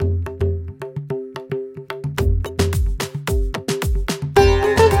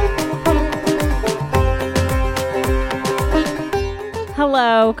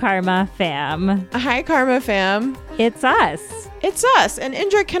Hello, Karma fam. Hi, Karma fam. It's us. It's us. And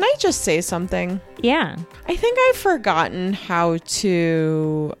Indra, can I just say something? Yeah. I think I've forgotten how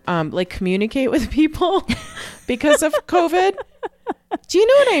to communicate with people because of COVID. Do you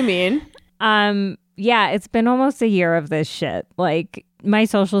know what I mean? Yeah, it's been almost a year of this shit. Like, my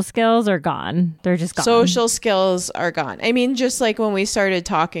social skills are gone. They're just gone. Social skills are gone. I mean, just like when we started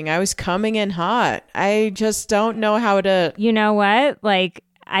talking, I was coming in hot. I just don't know how to... You know what? Like,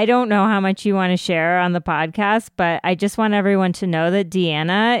 I don't know how much you want to share on the podcast, but I just want everyone to know that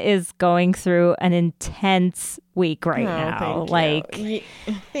Deanna is going through an intense week right now.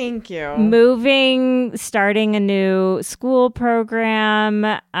 Thank you. Moving, starting a new school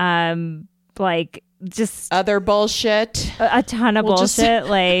program, just other bullshit, a ton of bullshit.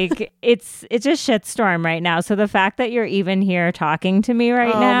 Like it's a shitstorm right now. So the fact that you're even here talking to me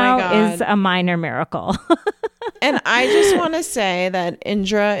right now is a minor miracle. And I just want to say that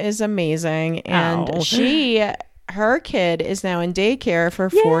Indra is amazing, and her kid is now in daycare for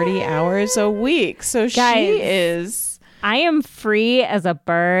 40 hours a week. So I am free as a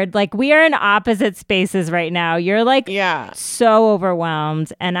bird. Like, we are in opposite spaces right now. You're like so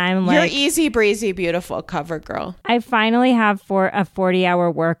overwhelmed, and I'm like, you're easy breezy, beautiful cover girl. I finally have a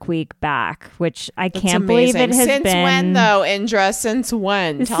 40-hour work week back, which I can't believe it has been. Since when though, Indra? Since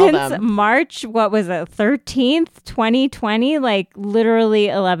when? Tell them. Since March, what was it, 13th, 2020? Like literally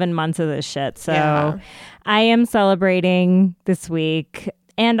 11 months of this shit. So I am celebrating this week.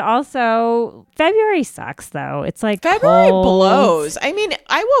 And also, February sucks, though. It's like February cold. blows. I mean,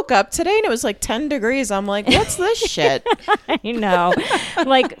 I woke up today and it was like 10 degrees. I'm like, what's this shit? I know.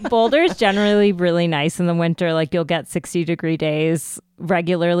 Like, Boulder's generally really nice in the winter. Like, you'll get 60-degree days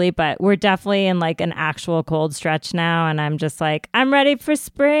regularly, but we're definitely in like an actual cold stretch now. And I'm just like, I'm ready for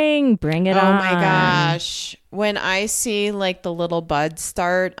spring. Bring it on. Oh my gosh. When I see like the little buds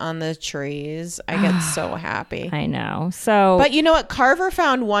start on the trees, I get so happy. I know. So, but you know what? Carver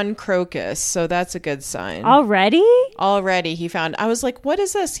found one crocus, so that's a good sign. Already he found. I was like, what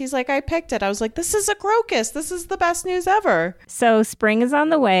is this? He's like, I picked it. I was like, this is a crocus. This is the best news ever. So spring is on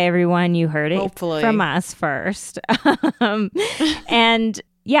the way, everyone. You heard it Hopefully from us first. And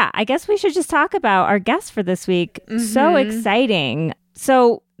yeah, I guess we should just talk about our guest for this week. Mm-hmm. So exciting.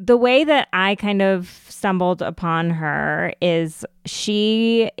 So the way that I kind of stumbled upon her is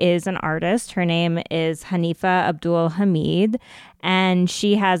she is an artist. Her name is Hanifa Abdul Hamid, and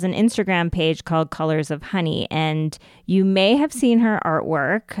she has an Instagram page called Colors of Honey. And you may have seen her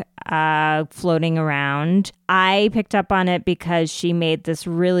artwork floating around. I picked up on it because she made this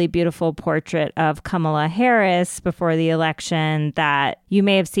really beautiful portrait of Kamala Harris before the election that you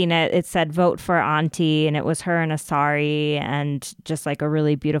may have seen it. It said, "Vote for Auntie," and it was her in a sari and just like a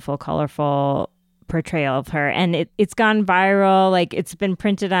really beautiful, colorful portrayal of her. And it's gone viral. Like, it's been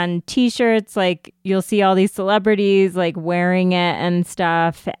printed on t-shirts. Like, you'll see all these celebrities like wearing it and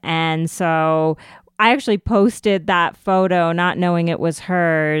stuff. And so I actually posted that photo not knowing it was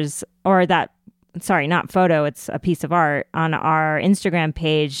hers, or that, sorry, not photo, it's a piece of art, on our Instagram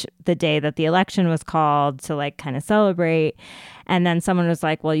page the day that the election was called to like kind of celebrate. And then someone was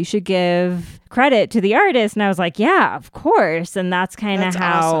like, well, you should give credit to the artist. And I was like, yeah, of course. And that's kind of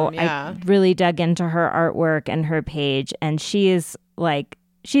how awesome. I really dug into her artwork and her page. And she's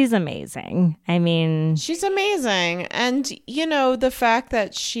amazing. I mean, she's amazing. And, you know, the fact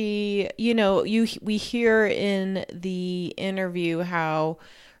that she, you know, we hear in the interview how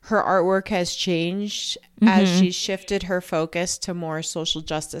her artwork has changed as she shifted her focus to more social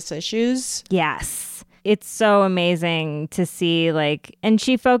justice issues. Yes. It's so amazing to see, like, and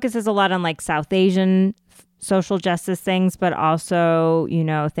she focuses a lot on like South Asian social justice things, but also, you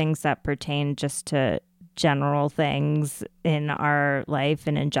know, things that pertain just to general things in our life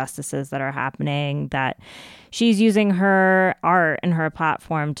and injustices that are happening, that she's using her art and her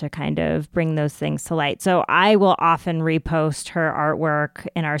platform to kind of bring those things to light. So I will often repost her artwork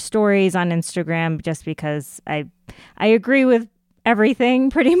in our stories on Instagram just because I agree with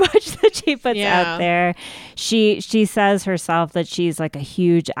everything pretty much that she puts out there. She says herself that she's like a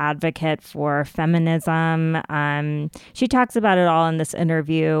huge advocate for feminism. She talks about it all in this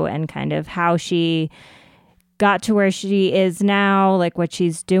interview and kind of how she got to where she is now, like what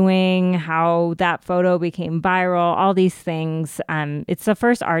she's doing, how that photo became viral, all these things. It's the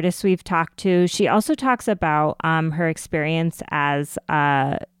first artist we've talked to. She also talks about her experience as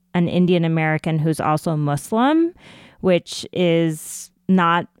an Indian American who's also Muslim, which is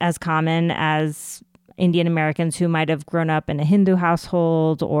not as common as Indian Americans who might have grown up in a Hindu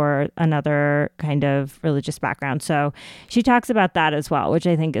household or another kind of religious background. So she talks about that as well, which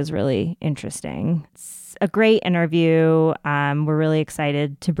I think is really interesting. It's a great interview. We're really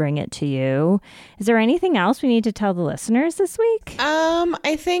excited to bring it to you. Is there anything else we need to tell the listeners this week?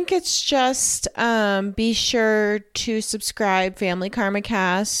 I think it's just be sure to subscribe Family Karma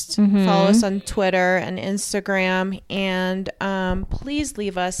Cast, follow us on Twitter and Instagram, and please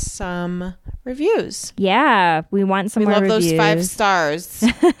leave us some reviews. Yeah, we want some more reviews. We love those 5 stars.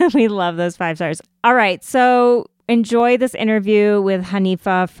 We love those 5 stars. All right, so enjoy this interview with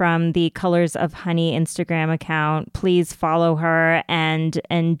Hanifa from the Colors of Honey Instagram account. Please follow her and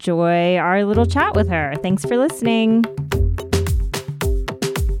enjoy our little chat with her. Thanks for listening.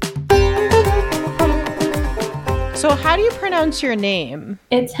 So how do you pronounce your name?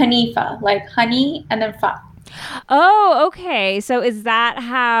 It's Hanifa, like honey and then fa. Oh, okay. So is that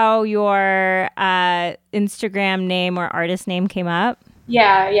how your Instagram name or artist name came up?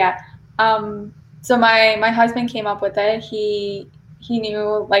 Yeah. So my husband came up with it. He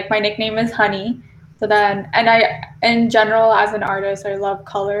knew like my nickname is Honey. So then, and I, in general, as an artist, I love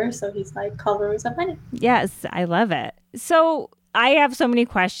color. So he's like Colors of Honey. Yes, I love it. So I have so many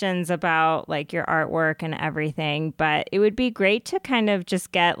questions about like your artwork and everything, but it would be great to kind of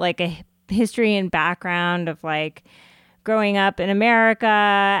just get like a history and background of like growing up in America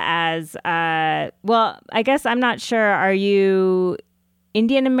as, well, I guess I'm not sure. Are you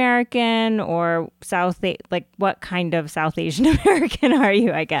Indian American or like what kind of South Asian American are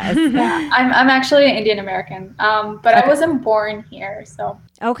you, I guess? Yeah, I'm actually Indian American, but okay. I wasn't born here. So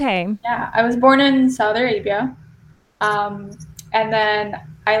okay. Yeah, I was born in Saudi Arabia, and then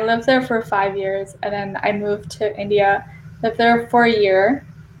I lived there for 5 years, and then I moved to India, lived there for a year,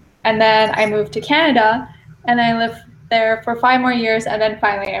 and then I moved to Canada, and I lived there for 5 more years, and then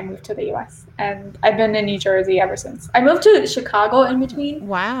finally I moved to the US, and I've been in New Jersey ever since. I moved to Chicago in between.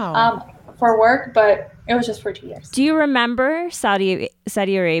 Wow. For work, but it was just for 2 years. Do you remember Saudi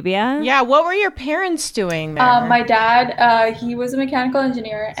Arabia? Yeah. What were your parents doing there? My dad, he was a mechanical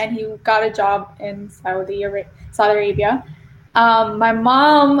engineer, and he got a job in Saudi Arabia. My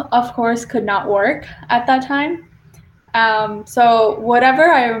mom, of course, could not work at that time. So whatever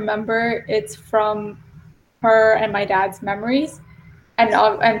I remember, it's from her and my dad's memories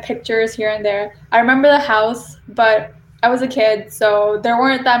and pictures here and there. I remember the house, but I was a kid, so there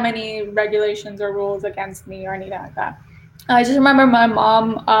weren't that many regulations or rules against me or anything like that. I just remember my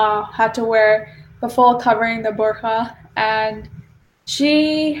mom had to wear the full covering, the burqa, and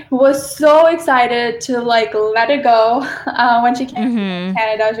she was so excited to like let it go when she came to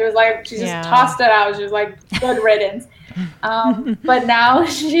Canada. She was like, she just tossed it out. She was like, good riddance. But now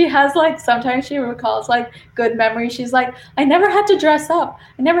she has like, sometimes she recalls like good memories. She's like, I never had to dress up.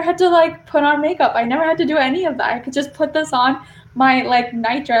 I never had to like put on makeup. I never had to do any of that. I could just put this on my like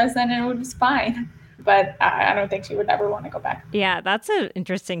night dress and it was fine. But I don't think she would ever want to go back. Yeah, that's an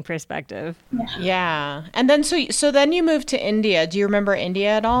interesting perspective. Yeah. And then so then you moved to India. Do you remember India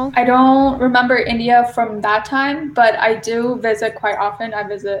at all? I don't remember India from that time, but I do visit quite often. I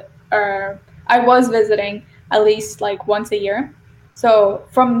was visiting at least like once a year. So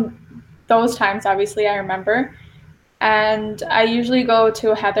from those times, obviously, I remember. And I usually go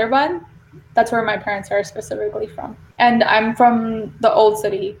to Hyderabad. That's where my parents are specifically from. And I'm from the old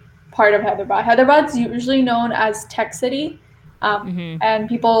city part of Hyderabad. Hyderabad's usually known as Tech City. And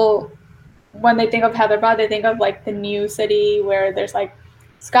people, when they think of Hyderabad, they think of like the new city where there's like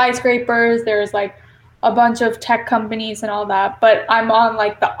skyscrapers, there's like a bunch of tech companies and all that. But I'm on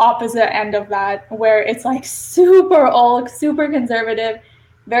like the opposite end of that, where it's like super old, super conservative,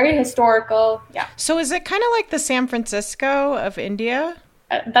 very historical. Yeah. So is it kind of like the San Francisco of India?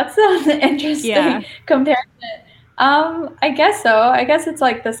 That's an interesting comparison. I guess so. I guess it's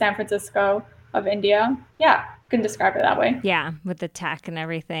like the San Francisco of India. Yeah, you can describe it that way. Yeah, with the tech and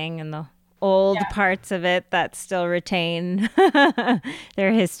everything and the old parts of it that still retain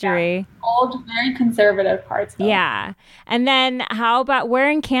their history. Yeah. Old, very conservative parts. Though. Yeah. And then how about, where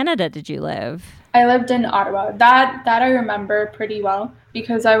in Canada did you live? I lived in Ottawa. That I remember pretty well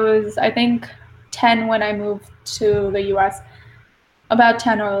because I was, I think, 10 when I moved to the US. About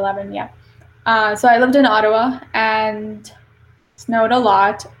 10 or 11, yeah. So I lived in Ottawa and snowed a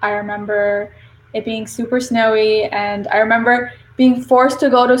lot. I remember it being super snowy, and I remember being forced to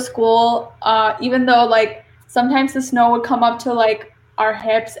go to school, even though like sometimes the snow would come up to like our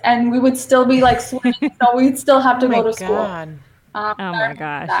hips and we would still be like swimming, so we'd still have to go to school. Oh my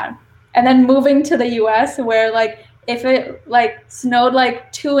gosh. That. And then moving to the US where like if it like snowed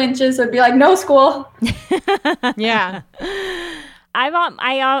like 2 inches, it would be like no school. Yeah.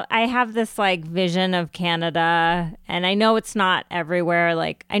 I have this like vision of Canada, and I know it's not everywhere.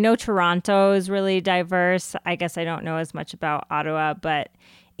 Like I know Toronto is really diverse. I guess I don't know as much about Ottawa, but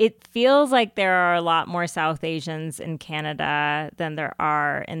it feels like there are a lot more South Asians in Canada than there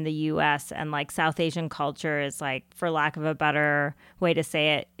are in the US. And like South Asian culture is like, for lack of a better way to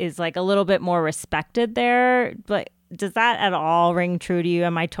say it, is like a little bit more respected there. But does that at all ring true to you?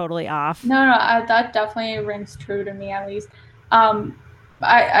 Am I totally off? No, that definitely rings true to me at least.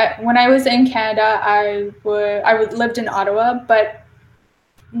 I when I was in Canada, I lived in Ottawa, but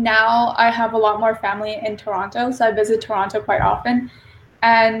now I have a lot more family in Toronto, so I visit Toronto quite often.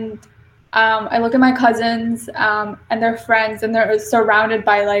 And I look at my cousins and their friends, and they're surrounded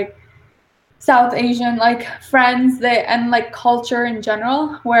by like South Asian like friends and like culture in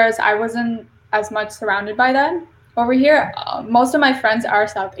general, whereas I wasn't as much surrounded by that over here. Most of my friends are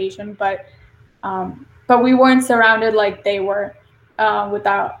South Asian, but we weren't surrounded like they were with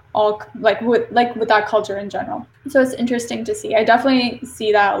that all with that culture in general. So it's interesting to see. I definitely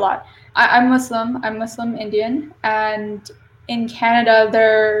see that a lot. I'm Muslim. I'm Muslim Indian, and in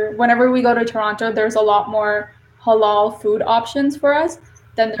Canada, whenever we go to Toronto, there's a lot more halal food options for us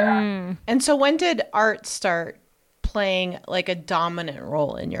than there are. And so when did art start playing like a dominant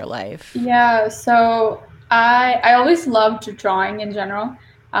role in your life? Yeah, so I always loved drawing in general.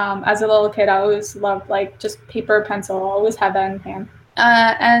 As a little kid, I always loved like just paper, pencil. I always had that in hand.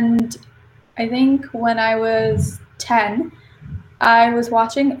 And I think when I was 10, I was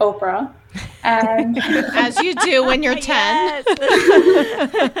watching Oprah. And as you do when you're 10.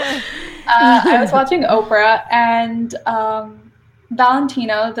 I was watching Oprah, and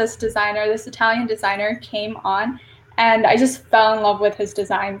Valentino, this Italian designer, came on, and I just fell in love with his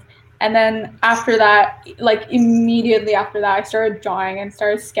designs. And then after that, like immediately after that, I started drawing and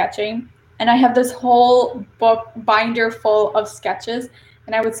started sketching. And I have this whole book binder full of sketches,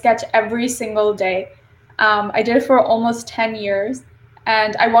 and I would sketch every single day. I did it for almost 10 years.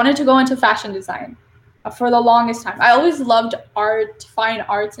 And I wanted to go into fashion design for the longest time. I always loved art, fine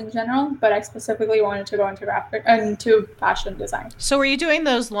arts in general, but I specifically wanted to go into fashion design. So were you doing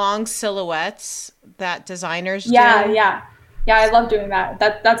those long silhouettes that designers do? Yeah. I love doing that.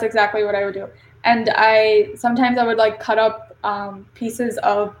 That's exactly what I would do. And sometimes I would like cut up pieces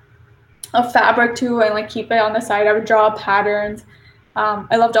of fabric too, and like keep it on the side. I would draw patterns.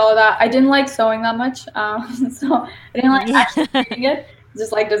 I loved all of that. I didn't like sewing that much, so I didn't like actually doing it,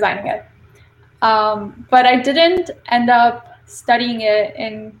 just like designing it. But I didn't end up studying it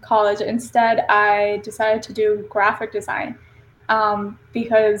in college. Instead, I decided to do graphic design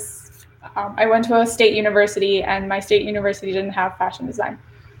because I went to a state university, and my state university didn't have fashion design.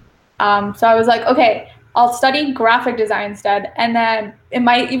 So I was like, okay, I'll study graphic design instead, and then it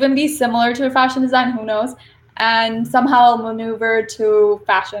might even be similar to fashion design, who knows? And somehow I'll maneuver to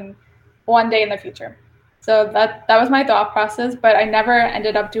fashion one day in the future. So that was my thought process, but I never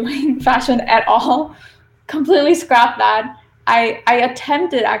ended up doing fashion at all. Completely scrapped that. I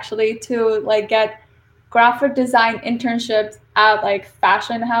attempted actually to like get graphic design internships at like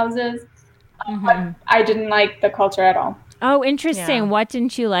fashion houses, but I didn't like the culture at all. Oh, interesting. Yeah. What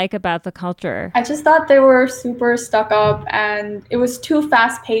didn't you like about the culture? I just thought they were super stuck up, and it was too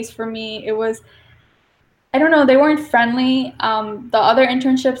fast paced for me. It was, I don't know, they weren't friendly. The other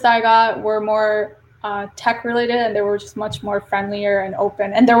internships that I got were more tech related, and they were just much more friendlier and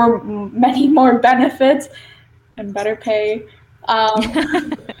open. And there were many more benefits and better pay.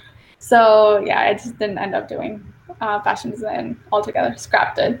 So yeah, I just didn't end up doing fashion design altogether,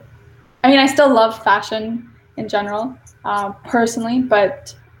 scrapped it. I mean, I still love fashion in general, personally,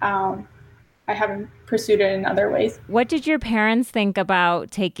 but I haven't pursued it in other ways. What did your parents think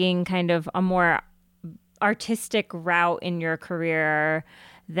about taking kind of a more artistic route in your career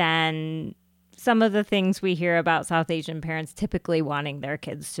than some of the things we hear about South Asian parents typically wanting their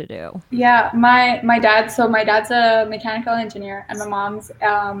kids to do? Yeah, my dad's a mechanical engineer, and my mom's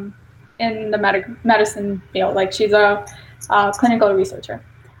in the medicine field. Like she's a clinical researcher.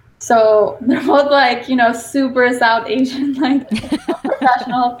 So they're both like, super South Asian, like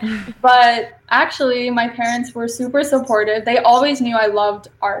professional. But actually, my parents were super supportive. They always knew I loved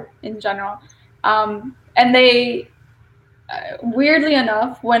art in general. And they, weirdly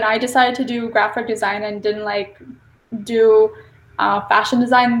enough, when I decided to do graphic design and didn't like do fashion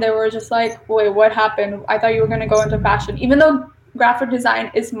design, they were just like, wait, what happened? I thought you were going to go into fashion. Even though graphic design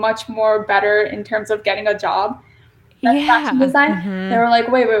is much more better in terms of getting a job than fashion design, they were like,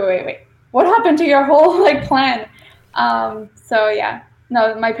 wait. What happened to your whole like plan? So yeah.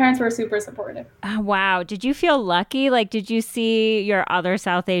 No, my parents were super supportive. Oh, wow. Did you feel lucky? Like, did you see your other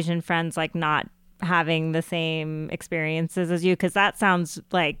South Asian friends like not having the same experiences as you? Because that sounds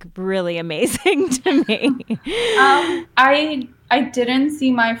like really amazing to me. I didn't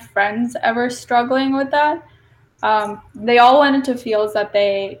see my friends ever struggling with that. They all went into fields that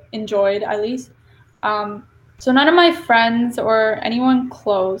they enjoyed, at least. So none of my friends or anyone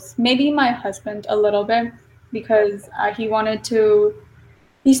close, maybe my husband a little bit, because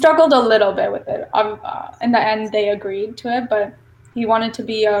he struggled a little bit with it. In the end, they agreed to it, but he wanted to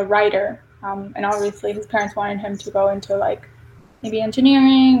be a writer. And obviously his parents wanted him to go into like maybe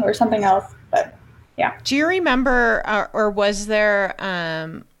engineering or something else. But yeah. Do you remember, or was there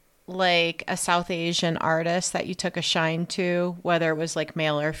like a South Asian artist that you took a shine to, whether it was like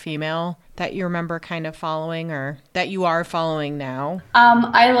male or female, that you remember kind of following or that you are following now?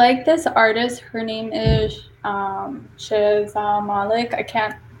 I like this artist. Her name is Shiza Malik. I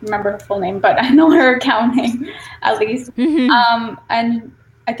can't remember her full name, but I know her account name at least. And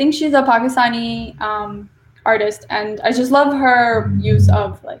I think she's a Pakistani artist, and I just love her use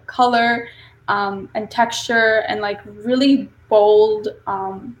of like color and texture and like really bold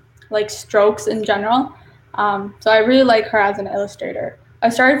like strokes in general. So I really like her as an illustrator. I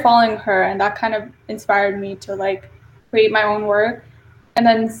started following her, and that kind of inspired me to like create my own work, and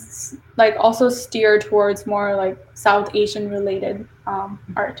then like also steer towards more like South Asian related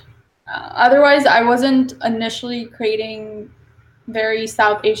art. Otherwise, I wasn't initially creating very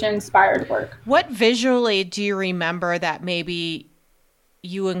South Asian inspired work. What visually do you remember that maybe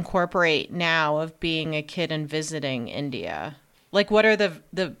you incorporate now of being a kid and visiting India? Like, what are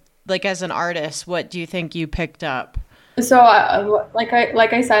the like as an artist, what do you think you picked up? So like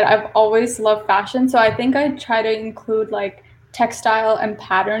I said, I've always loved fashion. So I think I try to include like textile and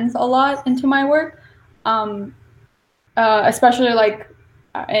patterns a lot into my work, especially like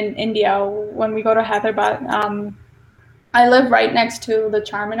in India when we go to Hyderabad. I live right next to the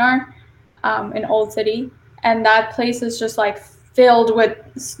Charminar in Old City, and that place is just like filled with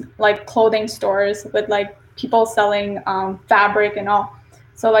like clothing stores with like people selling fabric and all.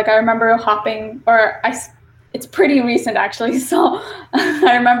 So like I remember it's pretty recent actually. So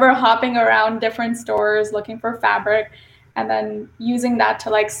I remember hopping around different stores looking for fabric and then using that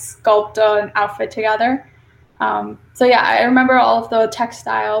to like sculpt an outfit together. So yeah, I remember all of the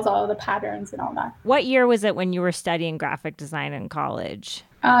textiles, all of the patterns and all that. What year was it when you were studying graphic design in college?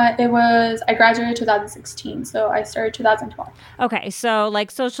 I graduated 2016, so I started 2012. Okay, so like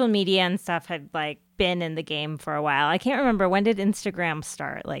social media and stuff had like been in the game for a while. I can't remember, when did Instagram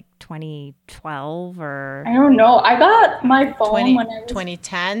start? Like 2012 or? I don't know. I got my phone when I was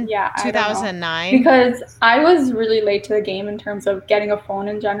 2010? Yeah, 2009? Because I was really late to the game in terms of getting a phone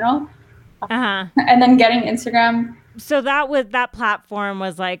in general. Uh-huh. And then getting Instagram. So that platform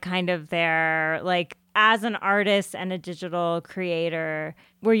was like kind of there, like as an artist and a digital creator,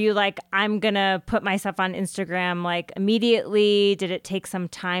 were you like, I'm going to put myself on Instagram like immediately? Did it take some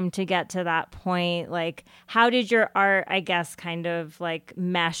time to get to that point? Like, how did your art, I guess, kind of like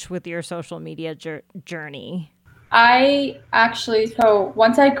mesh with your social media journey? So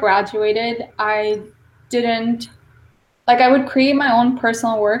once I graduated, I would create my own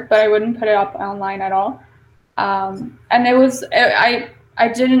personal work, but I wouldn't put it up online at all. And I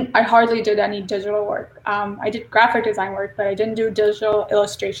hardly did any digital work. I did graphic design work, but I didn't do digital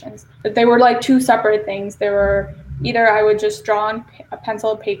illustrations. But they were like two separate things. They were either I would just draw on a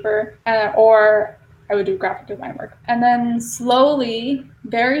pencil and paper, or I would do graphic design work. And then slowly,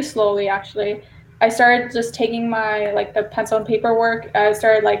 very slowly actually, I started just taking my like the pencil and paper work. I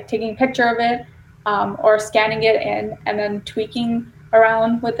started like taking a picture of it, or scanning it in and then tweaking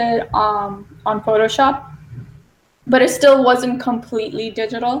around with it on Photoshop. But it still wasn't completely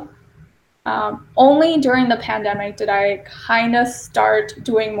digital. Only during the pandemic did I kind of start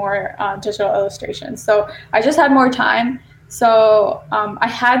doing more digital illustrations. So I just had more time. So I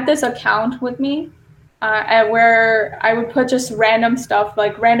had this account with me where I would put just random stuff,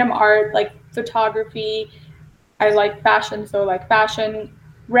 like random art, like photography. I like fashion, so like fashion,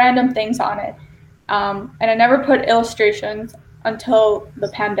 random things on it. And I never put illustrations until the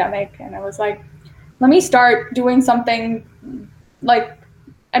pandemic. And I was like, let me start doing something like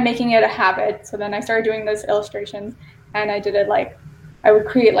and making it a habit. So then I started doing those illustrations, and I did it like I would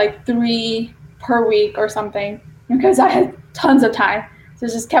create like 3 per week or something because I had tons of time. So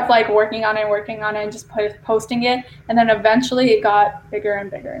just kept like working on it and just posting it. And then eventually it got bigger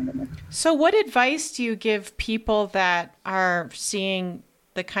and bigger and bigger. So what advice do you give people that are seeing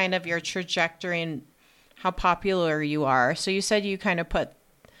the kind of your trajectory and how popular you are? So you said you kind of put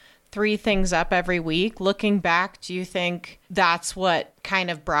 3 things up every week. Looking back, do you think that's what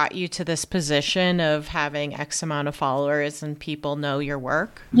kind of brought you to this position of having X amount of followers and people know your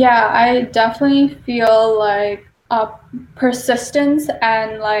work? Yeah, I definitely feel like persistence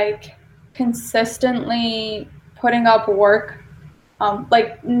and like consistently putting up work,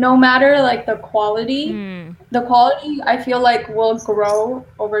 like no matter like the quality I feel like will grow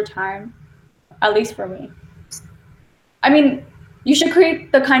over time, at least for me. I mean, you should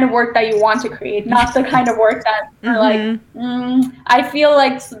create the kind of work that you want to create, not the kind of work that are like, I feel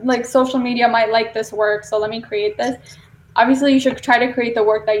like social media might like this work, so let me create this. Obviously, you should try to create the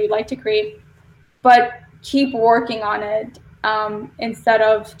work that you'd like to create, but keep working on it, instead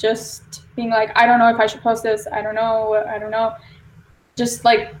of just being like, I don't know if I should post this. I don't know. Just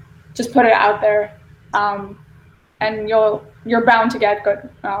put it out there, and you're bound to get good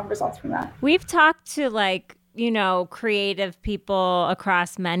results from that. We've talked to like, creative people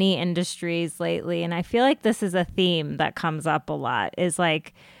across many industries lately, and I feel like this is a theme that comes up a lot, is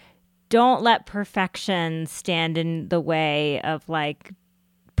like, don't let perfection stand in the way of like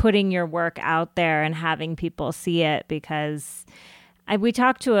putting your work out there and having people see it, because we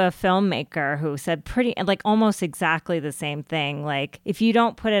talked to a filmmaker who said almost exactly the same thing. Like, if you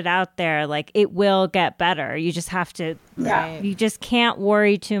don't put it out there, like, it will get better. You just have to, you just can't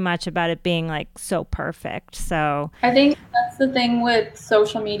worry too much about it being like so perfect. So I think that's the thing with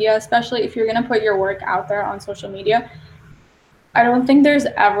social media, especially if you're going to put your work out there on social media. I don't think there's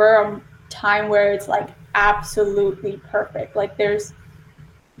ever a time where it's like absolutely perfect. Like,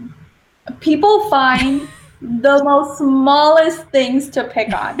 people find the most smallest things to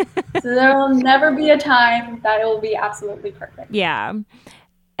pick on. So there will never be a time that it will be absolutely perfect. Yeah.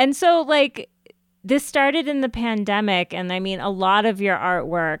 And so like, this started in the pandemic, and I mean, a lot of your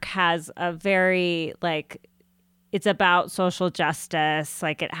artwork has a very like, it's about social justice,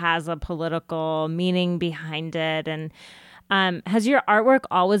 like it has a political meaning behind it. And has your artwork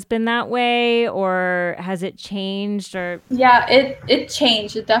always been that way, or has it changed? Or yeah, it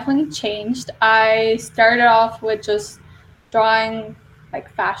changed. It definitely changed. I started off with just drawing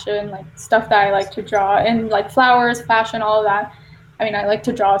like fashion, like stuff that I like to draw, and like flowers, fashion, all of that. I mean, I like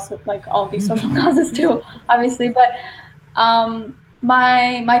to draw like all of these social causes too, obviously. But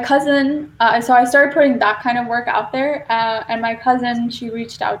my cousin, so I started putting that kind of work out there, and my cousin, she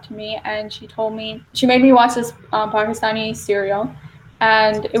reached out to me and she made me watch this Pakistani serial,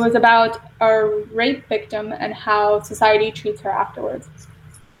 and it was about a rape victim and how society treats her afterwards.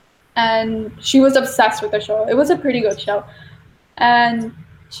 And she was obsessed with the show. It was a pretty good show. And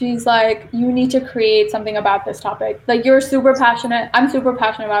she's like, you need to create something about this topic. Like, you're super passionate. I'm super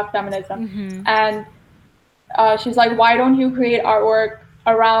passionate about feminism. And she's like, why don't you create artwork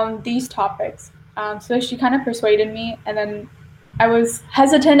around these topics? So she kind of persuaded me. And then I was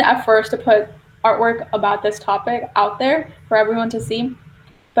hesitant at first to put artwork about this topic out there for everyone to see.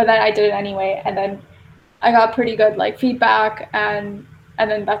 But then I did it anyway. And then I got pretty good like feedback. And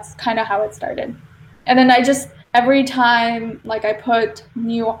then that's kind of how it started. And then every time like I put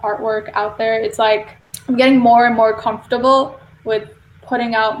new artwork out there, it's like I'm getting more and more comfortable with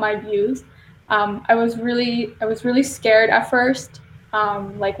putting out my views. I was really scared at first,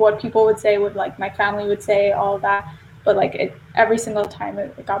 like what people would say, what like my family would say, all of that. But like every single time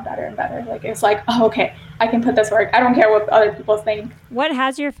it got better and better. Like, it's like, oh, okay, I can put this work. I don't care what other people think. What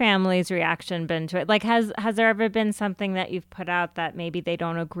has your family's reaction been to it? Like, has there ever been something that you've put out that maybe they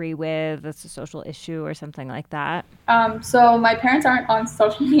don't agree with? It's a social issue or something like that? So my parents aren't on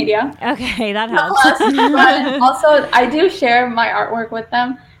social media. Okay, that helps. But also, I do share my artwork with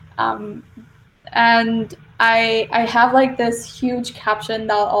them. And I have like this huge caption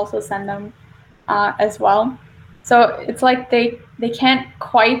that I'll also send them as well. So it's like they can't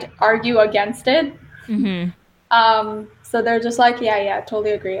quite argue against it. So they're just like, yeah,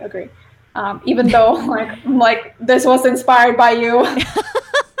 totally agree. Even though like this was inspired by you.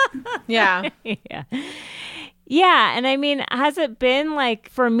 Yeah. Yeah. And I mean, has it been like,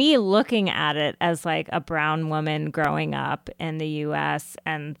 for me, looking at it as like a brown woman growing up in the US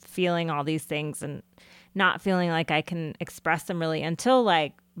and feeling all these things and not feeling like I can express them really until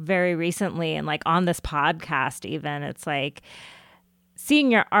like very recently, and like on this podcast even, it's like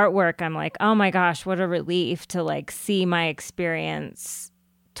seeing your artwork, I'm like, oh my gosh, what a relief to like see my experience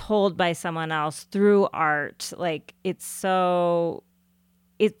told by someone else through art. Like, it's so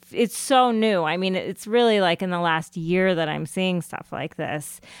new. I mean, it's really like in the last year that I'm seeing stuff like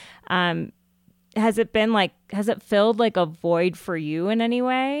this. Has it filled like a void for you in any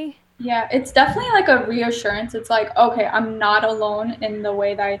way? Yeah, it's definitely like a reassurance. It's like, okay, I'm not alone in the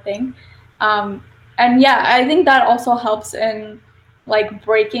way that I think. And yeah, I think that also helps in like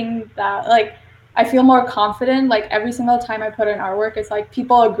breaking that, like I feel more confident. Like every single time I put in artwork, it's like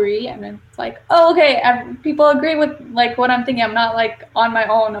people agree, and then it's like, oh, okay, people agree with like what I'm thinking. I'm not like on my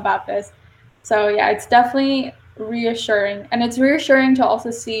own about this. So yeah, it's definitely reassuring, and it's reassuring to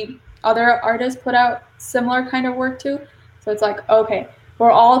also see other artists put out similar kind of work too. So it's like, okay,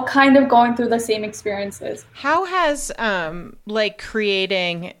 we're all kind of going through the same experiences. How has like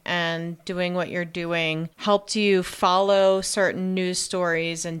creating and doing what you're doing helped you follow certain news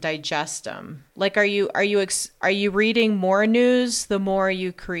stories and digest them? Like, are you reading more news the more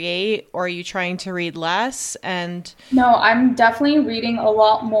you create, or are you trying to read less? And no, I'm definitely reading a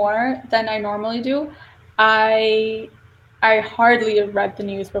lot more than I normally do. I hardly have read the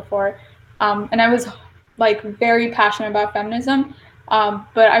news before, and I was like very passionate about feminism.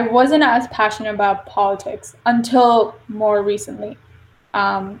 But I wasn't as passionate about politics until more recently.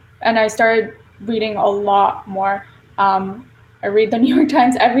 And I started reading a lot more. I read the New York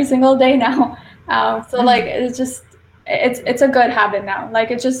Times every single day now. So like it's a good habit now. Like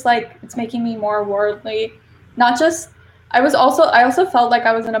it's just like it's making me more worldly. Not just I also felt like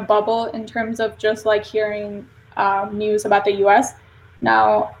I was in a bubble in terms of just like hearing news about the US.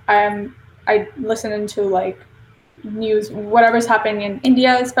 Now I listen into like news, whatever's happening in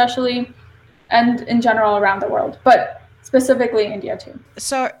India, especially, and in general around the world, but specifically India too.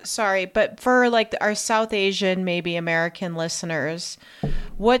 So sorry, but for like our South Asian, maybe American listeners,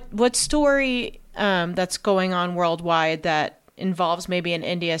 what story that's going on worldwide that involves maybe in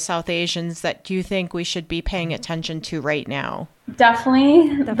India, South Asians that you think we should be paying attention to right now?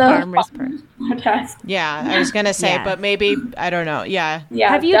 Definitely the farmers protest. Yeah, I was gonna say, but maybe I don't know. Yeah.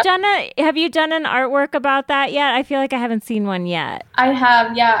 Have you done an artwork about that yet? I feel like I haven't seen one yet. I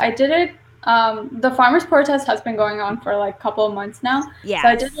have. Yeah, I did it. The farmers protest has been going on for like a couple of months now. Yeah. So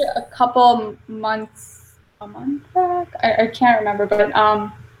I did it a couple months, a month back. I can't remember, but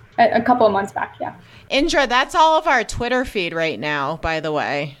a couple of months back. Yeah. Indra, that's all of our Twitter feed right now, by the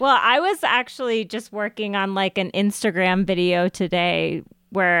way. Well, I was actually just working on like an Instagram video today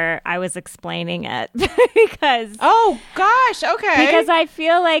where I was explaining it because oh gosh, okay. Because I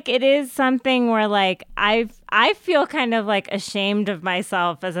feel like it is something where like I feel kind of like ashamed of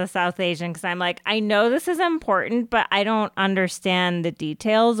myself as a South Asian because I'm like, I know this is important, but I don't understand the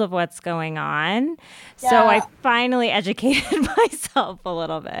details of what's going on. Yeah. So I finally educated myself a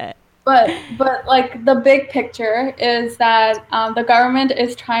little bit. But like the big picture is that the government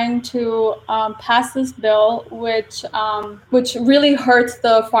is trying to pass this bill, which really hurts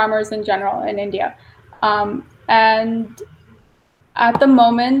the farmers in general in India, and at the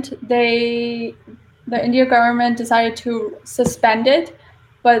moment the India government decided to suspend it,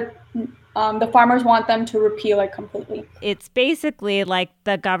 but the farmers want them to repeal it completely. It's basically like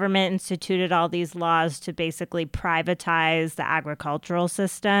the government instituted all these laws to basically privatize the agricultural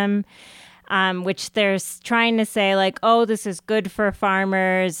system, which they're trying to say like, oh, this is good for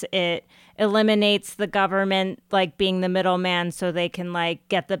farmers. It eliminates the government like being the middleman so they can like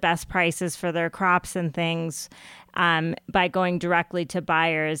get the best prices for their crops and things by going directly to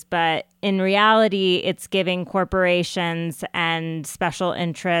buyers. But in reality, it's giving corporations and special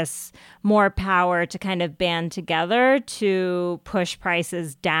interests more power to kind of band together to push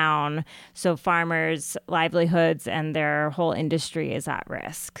prices down. So farmers' livelihoods and their whole industry is at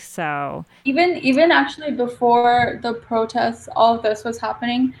risk. So even actually before the protests, all of this was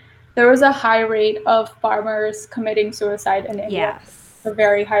happening, there was a high rate of farmers committing suicide in India. Yes. A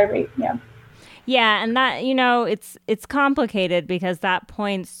very high rate, yeah. Yeah, and that, you know, it's complicated because that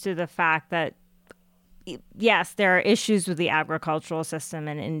points to the fact that, yes, there are issues with the agricultural system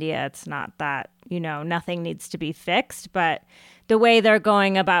in India. It's not that, you know, nothing needs to be fixed, but the way they're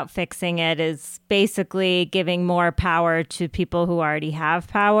going about fixing it is basically giving more power to people who already have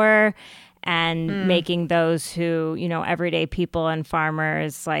power and making those who, you know, everyday people and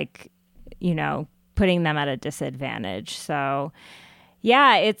farmers, like, you know, putting them at a disadvantage. So,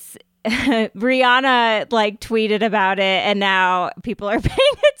 yeah, it's Rihanna like tweeted about it and now people are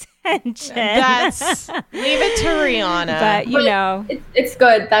paying attention. Leave it to Rihanna. But you know, it's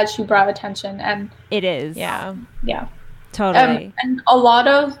good that she brought attention, and it is. Yeah. Totally. And a lot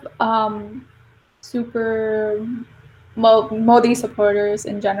of super Modi supporters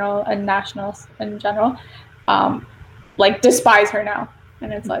in general and nationals in general like despise her now,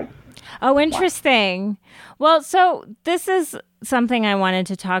 and it's like, oh, interesting. Well, so this is something I wanted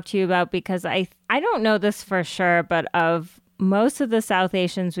to talk to you about because I don't know this for sure, but of most of the South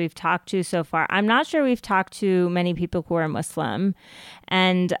Asians we've talked to so far, I'm not sure we've talked to many people who are Muslim.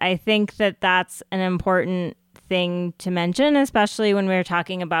 And I think that that's an important thing to mention, especially when we're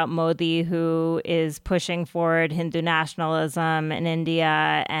talking about Modi, who is pushing forward Hindu nationalism in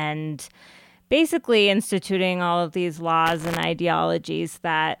India and basically instituting all of these laws and ideologies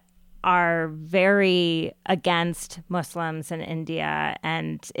that are very against Muslims in India.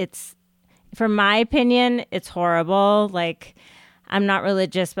 And it's, from my opinion, it's horrible. Like, I'm not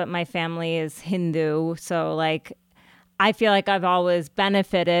religious, but my family is Hindu. So, like, I feel like I've always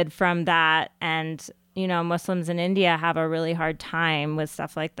benefited from that. And, you know, Muslims in India have a really hard time with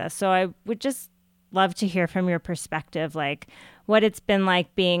stuff like this. So I would just love to hear from your perspective, like, what it's been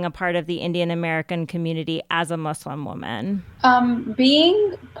like being a part of the Indian American community as a Muslim woman.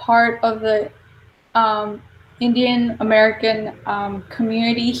 Being part of the Indian American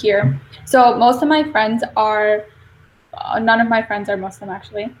community here. So most of my friends are, none of my friends are Muslim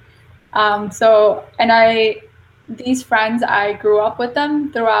actually. These friends, I grew up with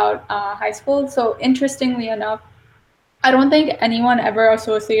them throughout high school. So interestingly enough, I don't think anyone ever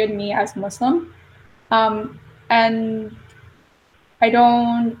associated me as Muslim. And I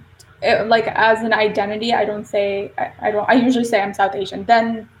don't, like, as an identity, I don't say, I usually say I'm South Asian.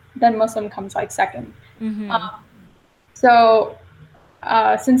 Then Muslim comes like second. Mm-hmm.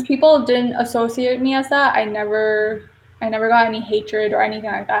 Since people didn't associate me as that, I never got any hatred or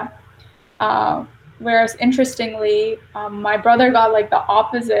anything like that. Whereas interestingly, my brother got like the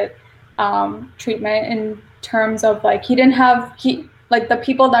opposite treatment in terms of like like the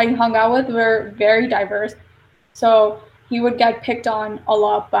people that he hung out with were very diverse. So he would get picked on a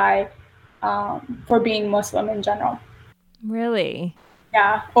lot by for being Muslim in general. Really?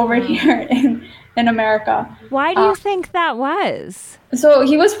 Yeah, over here in America. Why do you think that was? So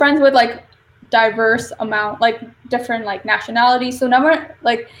he was friends with like diverse amount, like different like nationalities. So never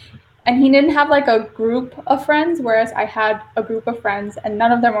like, and he didn't have like a group of friends, whereas I had a group of friends and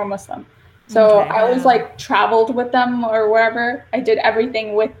none of them were Muslim. So Okay. I always like traveled with them or wherever. I did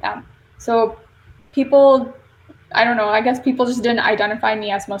everything with them. So people, I don't know, I guess people just didn't identify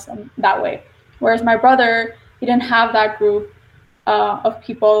me as Muslim that way. Whereas my brother, he didn't have that group of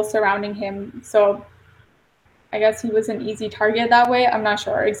people surrounding him. So I guess he was an easy target that way. I'm not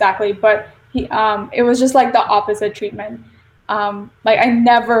sure exactly, but it was just like the opposite treatment. Like I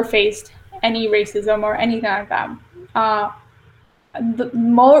never faced any racism or anything like that.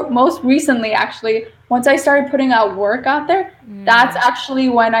 Most recently, actually, once I started putting out work out there, that's actually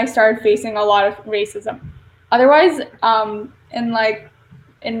when I started facing a lot of racism. Otherwise,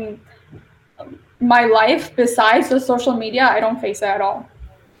 in my life, besides the social media, I don't face it at all.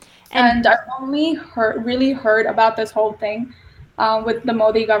 And I've only really heard about this whole thing with the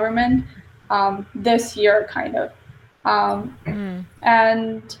Modi government this year, kind of.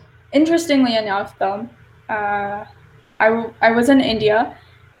 And interestingly enough, though, I was in India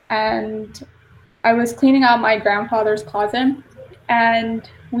and I was cleaning out my grandfather's closet, and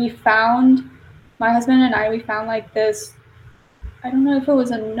my husband and I found like this, I don't know if it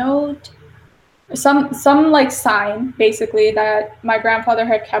was a note, some like sign basically that my grandfather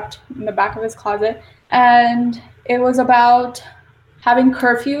had kept in the back of his closet, and it was about having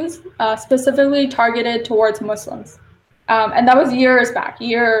curfews specifically targeted towards Muslims. And that was years back.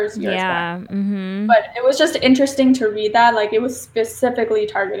 Yeah. Mm-hmm. But it was just interesting to read that, like it was specifically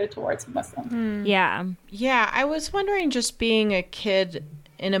targeted towards Muslims. Yeah. Yeah, I was wondering, just being a kid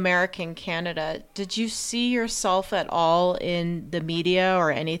in American Canada, did you see yourself at all in the media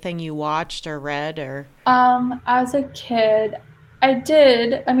or anything you watched or read? Or As a kid, I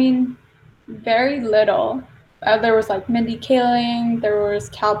did. I mean, very little. There was like Mindy Kaling, there was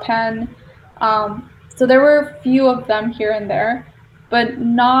Kal Penn. So there were a few of them here and there, but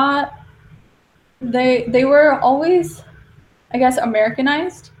not. They were always, I guess,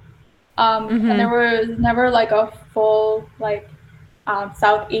 Americanized, and there was never like a full like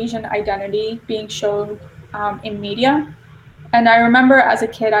South Asian identity being shown in media. And I remember as a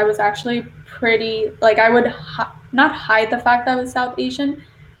kid, I was actually pretty, like I would not hide the fact that I was South Asian,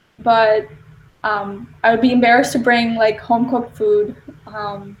 but I would be embarrassed to bring like home cooked food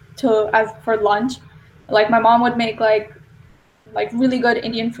for lunch. Like my mom would make like really good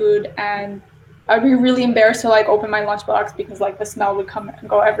Indian food, and I'd be really embarrassed to like open my lunchbox because like the smell would come and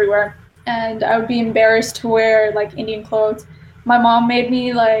go everywhere. And I would be embarrassed to wear like Indian clothes. My mom made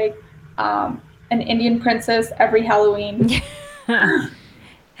me like an Indian princess every Halloween.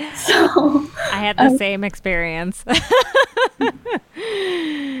 So I had the same experience.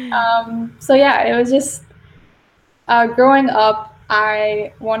 So yeah, it was just growing up,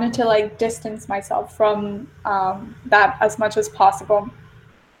 I wanted to like distance myself from that as much as possible.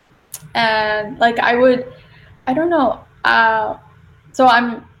 And like I don't know. So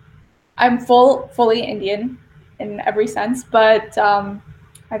I'm fully Indian in every sense, but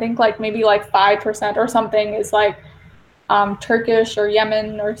I think like maybe like 5% or something is like Turkish or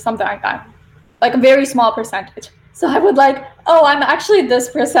Yemen or something like that, like a very small percentage. So I would like, oh, I'm actually this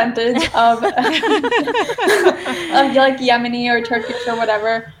percentage of of like Yemeni or Turkish or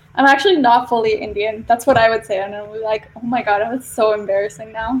whatever. I'm actually not fully Indian. That's what I would say. And I'm like, oh my God, it's so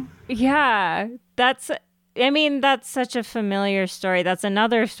embarrassing now. Yeah, that's such a familiar story. That's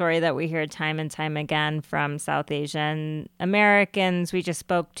another story that we hear time and time again from South Asian Americans. We just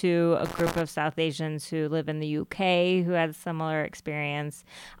spoke to a group of South Asians who live in the UK who had a similar experience.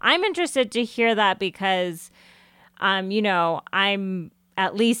 I'm interested to hear that because, I'm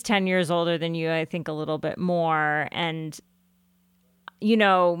at least 10 years older than you, I think a little bit more. And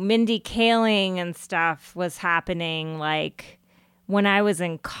Mindy Kaling and stuff was happening like when I was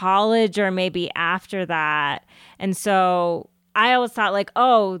in college or maybe after that. And so I always thought like,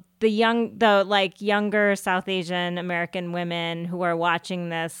 oh, the younger South Asian American women who are watching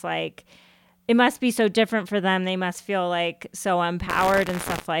this, like, it must be so different for them. They must feel like so empowered and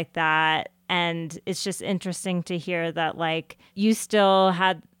stuff like that. And it's just interesting to hear that like you still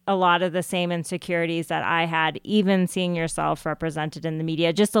had a lot of the same insecurities that I had, even seeing yourself represented in the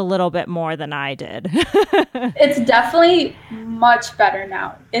media, just a little bit more than I did. It's definitely much better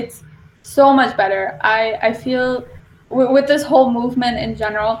now. It's so much better. I feel with this whole movement in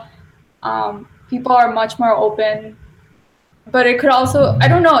general, people are much more open, but it could also, I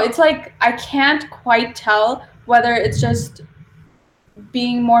don't know, it's like I can't quite tell whether it's just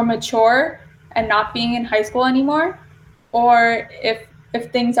being more mature and not being in high school anymore, or if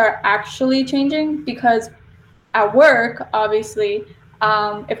things are actually changing. Because at work, obviously,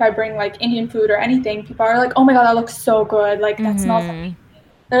 if I bring like Indian food or anything, people are like, oh my God, that looks so good. Like that smells amazing.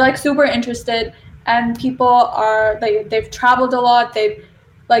 They're like super interested, and people are like, they've traveled a lot. They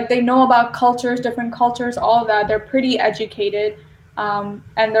know about cultures, different cultures, all of that. They're pretty educated, and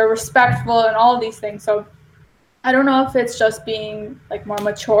they're respectful and all of these things. So I don't know if it's just being like more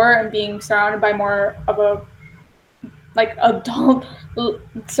mature and being surrounded by more of a like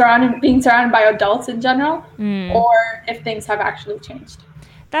being surrounded by adults in general, or if things have actually changed.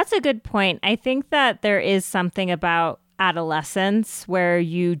 That's a good point. I think that there is something about adolescence where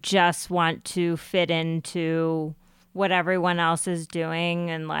you just want to fit into what everyone else is doing.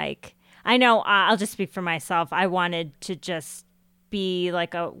 And like, I know I'll just speak for myself. I wanted to just be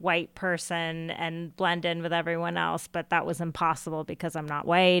like a white person and blend in with everyone else, but that was impossible because I'm not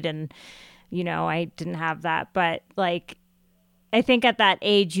white and I didn't have that. But like, I think at that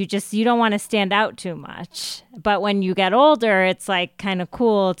age, you don't want to stand out too much. But when you get older, it's like kind of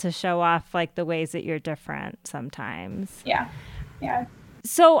cool to show off like the ways that you're different sometimes. Yeah. Yeah.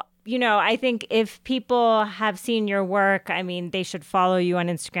 So, I think if people have seen your work, I mean, they should follow you on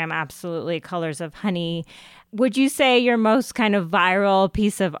Instagram. Absolutely. Colors of Honey. Would you say your most kind of viral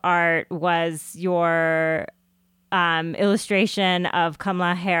piece of art was your illustration of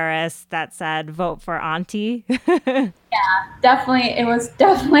Kamala Harris that said, "Vote for Auntie"? Yeah, definitely. It was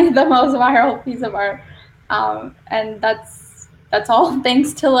definitely the most viral piece of art. And that's all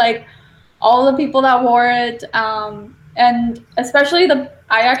thanks to like all the people that wore it. And especially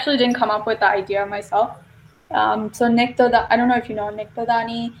I actually didn't come up with the idea myself. So Nick I don't know if you know Nick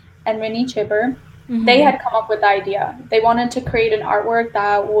Dodani and Winnie Chibber. They had come up with the idea. They wanted to create an artwork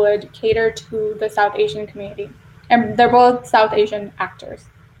that would cater to the South Asian community. And they're both South Asian actors,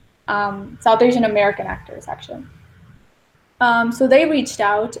 South Asian American actors, actually. So they reached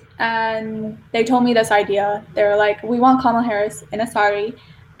out and they told me this idea. They were like, we want Kamala Harris in a sari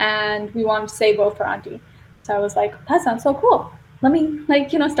and we want to say vote for Auntie. So I was like, that sounds so cool. Let me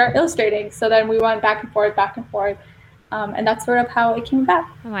start illustrating. So then we went back and forth. And that's sort of how it came about.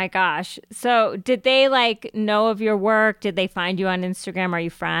 Oh my gosh. So did they like know of your work? Did they find you on Instagram? Are you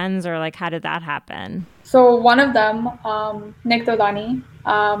friends? Or like, how did that happen? So one of them, Nick Dodani,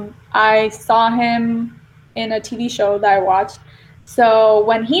 I saw him in a TV show that I watched. So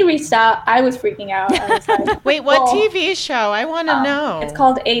when he reached out, I was freaking out. I was like, wait, what TV show? I want to know. It's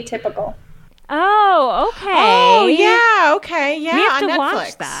called Atypical. Oh, okay. Oh, yeah. Okay. Yeah. We have to on Netflix.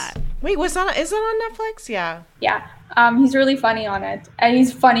 watch that. Wait, is it on Netflix? Yeah. Yeah. He's really funny on it. And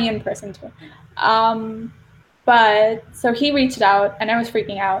he's funny in person too. But so he reached out and I was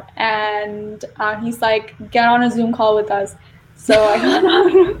freaking out. And he's like, get on a Zoom call with us. So I got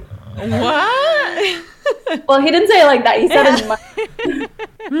on. What? Well, he didn't say it like that. He said it.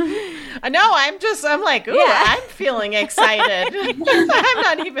 No, I'm like, ooh, yeah. I'm feeling excited.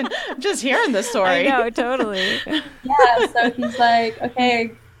 I'm just hearing the story. I know, totally. Yeah, so he's like,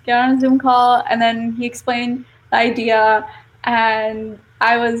 okay, get on a Zoom call. And then he explained the idea. And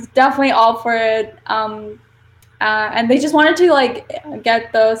I was definitely all for it. And they just wanted to like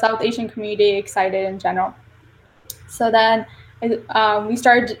get the South Asian community excited in general. So then we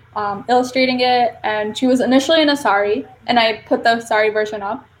started illustrating it, and she was initially in a sari, and I put the sari version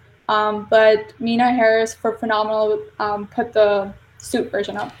up. But Mina Harris for Phenomenal put the suit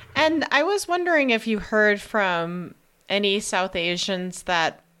version up. And I was wondering if you heard from any South Asians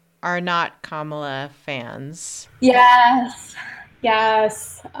that are not Kamala fans. Yes,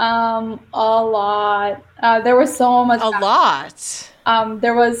 a lot. There was so much. A lot.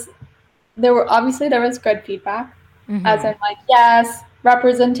 There was good feedback, as in like, yes,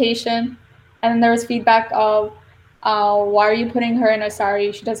 representation, and then there was feedback of, why are you putting her in a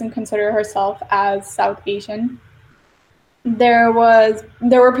sari? She doesn't consider herself as South Asian. There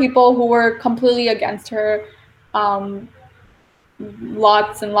were people who were completely against her. Lots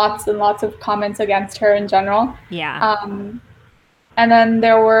and lots and lots of comments against her in general. Yeah. And then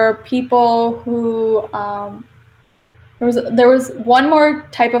there were people who there was one more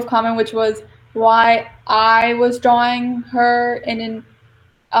type of comment, which was why I was drawing her in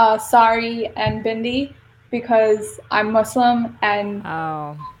sari and bindi, because I'm Muslim, and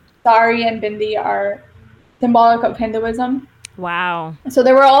sari and bindi are symbolic of Hinduism. Wow. So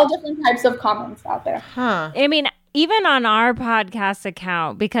there were all different types of comments out there. Huh. I mean, even on our podcast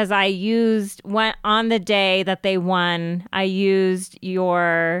account, because on the day that they won, I used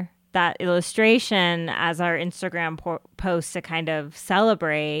that illustration as our Instagram post to kind of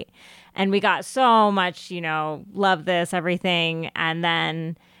celebrate. And we got so much, love this, everything. And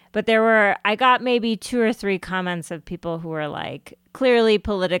then, but I got maybe 2 or 3 comments of people who were like clearly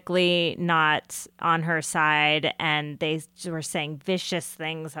politically not on her side. And they were saying vicious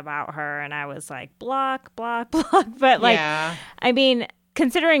things about her. And I was like, block, block, block. But like, yeah. I mean,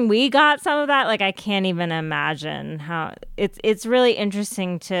 considering we got some of that, like I can't even imagine how it's really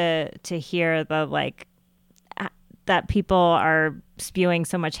interesting to hear the like that people are spewing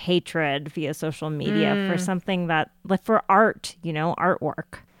so much hatred via social media for something that like for art,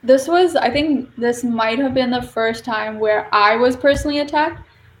 artwork. I think this might have been the first time where I was personally attacked.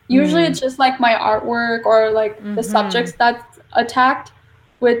 Usually it's just like my artwork or like the subjects that's attacked,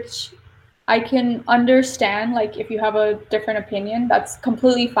 which I can understand. Like if you have a different opinion, that's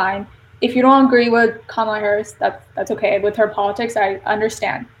completely fine. If you don't agree with Kamala Harris, that's okay. With her politics, I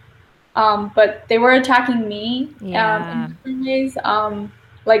understand. But they were attacking me in different ways.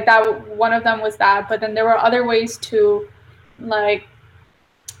 Like that, one of them was that. But then there were other ways too, like,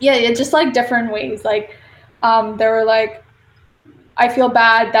 just like different ways. Like, they were like, I feel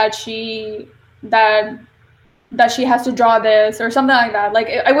bad that she has to draw this or something like that. Like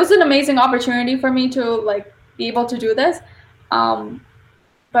it was an amazing opportunity for me to like be able to do this.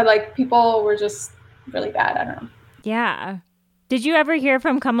 But like people were just really bad. I don't know. Yeah. Did you ever hear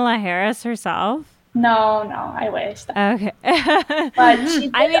from Kamala Harris herself? No, I wish. Okay. But she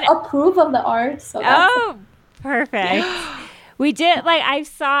did approve of the art. So perfect. We did, like,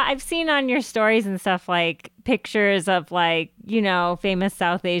 I've seen on your stories and stuff, like, pictures of, like, famous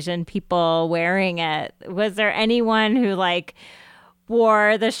South Asian people wearing it. Was there anyone who, like,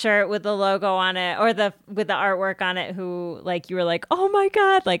 wore the shirt with the logo on it or with the artwork on it who, like, you were like, oh my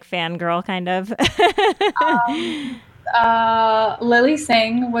God, like, fangirl kind of? Lily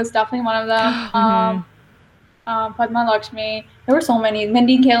Singh was definitely one of them. Padma Lakshmi. There were so many.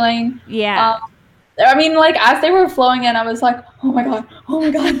 Mindy Kaling. Yeah. I mean, like, as they were flowing in, I was like, oh my God.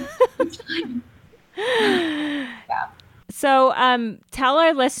 Yeah. So tell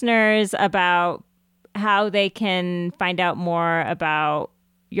our listeners about how they can find out more about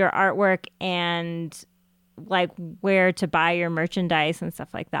your artwork and, like, where to buy your merchandise and stuff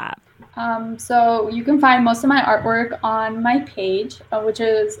like that. So you can find most of my artwork on my page, which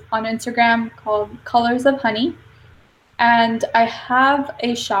is on Instagram called Colors of Honey. And I have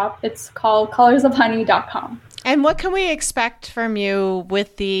a shop. It's called colorsofhoney.com. And what can we expect from you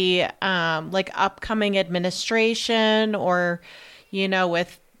with the like upcoming administration or,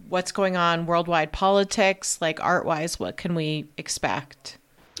 with what's going on worldwide politics, like art-wise, what can we expect?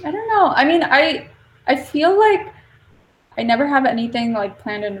 I don't know. I mean, I feel like I never have anything like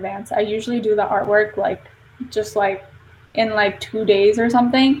planned in advance. I usually do the artwork like just like in like 2 days or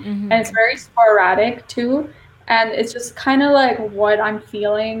something. And it's very sporadic too. And it's just kind of like what I'm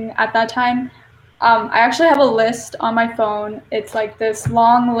feeling at that time. I actually have a list on my phone. It's like this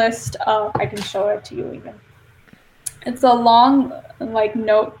long list of, I can show it to you even. It's a long like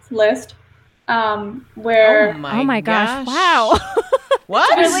notes list where. Oh my gosh. Wow.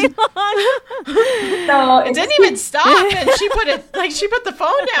 What? Really long. So It didn't even stop, and she put the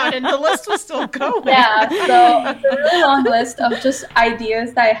phone down, and the list was still going. Yeah, so it's a really long list of just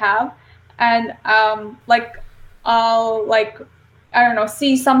ideas that I have, and I'll I don't know,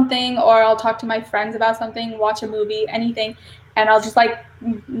 see something, or I'll talk to my friends about something, watch a movie, anything, and I'll just write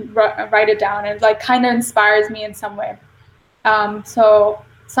it down, and it kind of inspires me in some way. So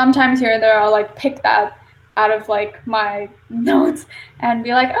sometimes here and there I'll pick that out of my notes and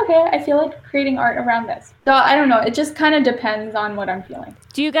be like, okay, I feel like creating art around this. So I don't know, it just kind of depends on what I'm feeling.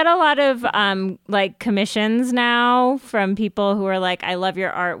 Do you get a lot of commissions now from people who are like, I love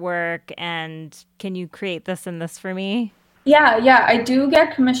your artwork and can you create this and this for me? Yeah, I do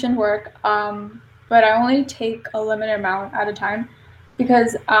get commissioned work, but I only take a limited amount at a time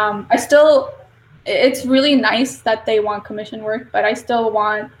because it's really nice that they want commission work, but I still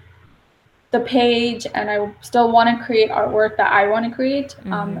want the page, and I still want to create artwork that I want to create,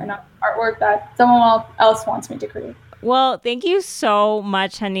 and artwork that someone else wants me to create. Well, thank you so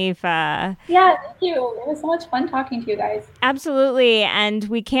much, Hanifa. Yeah, thank you. It was so much fun talking to you guys. Absolutely. And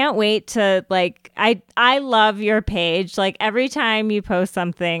we can't wait to I love your page. Every time you post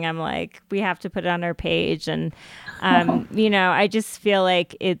something, I'm like, we have to put it on our page. And, I just feel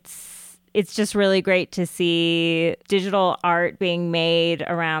like it's just really great to see digital art being made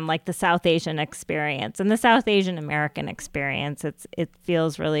around the South Asian experience and the South Asian American experience. It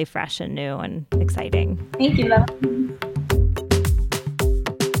feels really fresh and new and exciting. Thank you, though.